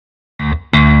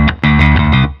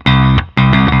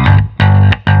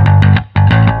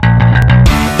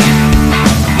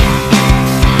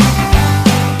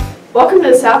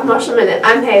South Marshall Minute.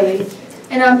 I'm Haley.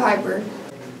 And I'm Piper.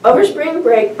 Over spring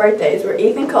break, birthdays were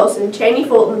Ethan Colson, Cheney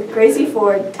Fulton, Gracie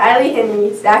Ford, Tylee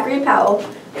Henry, Zachary Powell,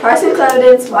 Carson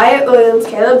Clevidence, Wyatt Williams,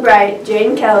 Caleb Bright,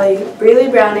 Jaden Kelly, Breeley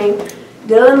Browning,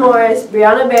 Dylan Morris,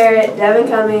 Brianna Barrett, Devin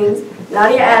Cummings,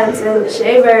 Nadia Adamson,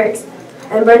 Shay Burks,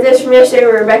 and birthdays from yesterday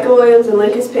were Rebecca Williams and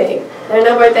Lucas Pig. There are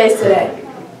no birthdays today.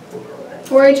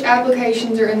 4-H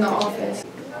applications are in the office.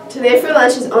 Today for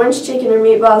lunch is orange chicken or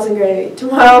meatballs and gravy.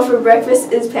 Tomorrow for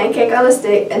breakfast is pancake on a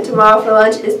stick, and tomorrow for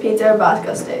lunch is pizza or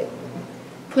Bosco steak.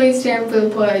 Please stand for the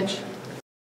pledge.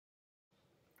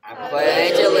 I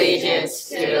pledge allegiance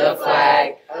to the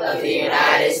flag of the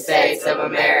United States of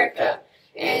America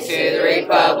and to the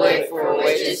republic for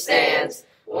which it stands,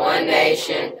 one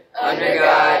nation, under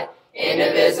God,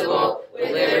 indivisible,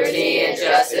 with liberty and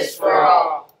justice for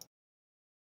all.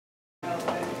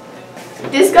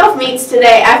 Disc golf meets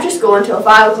today after school until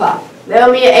 5 o'clock. They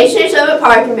will meet at H.J. Lovett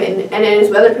Park in Benton, and it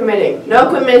is weather permitting. No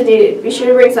equipment is needed. Be sure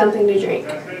to bring something to drink.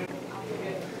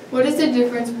 What is the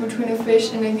difference between a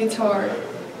fish and a guitar?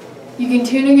 You can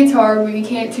tune a guitar, but you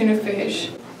can't tune a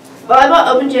fish. Volleyball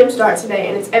Open Gym starts today,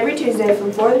 and it's every Tuesday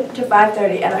from 4 to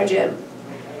 5:30 at our gym.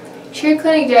 Cheer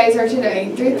clinic days are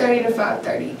today, 3:30 to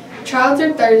 5:30. Trials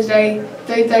are Thursday,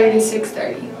 3:30 to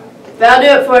 6:30. That'll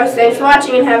do it for us. Thanks for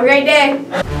watching, and have a great day.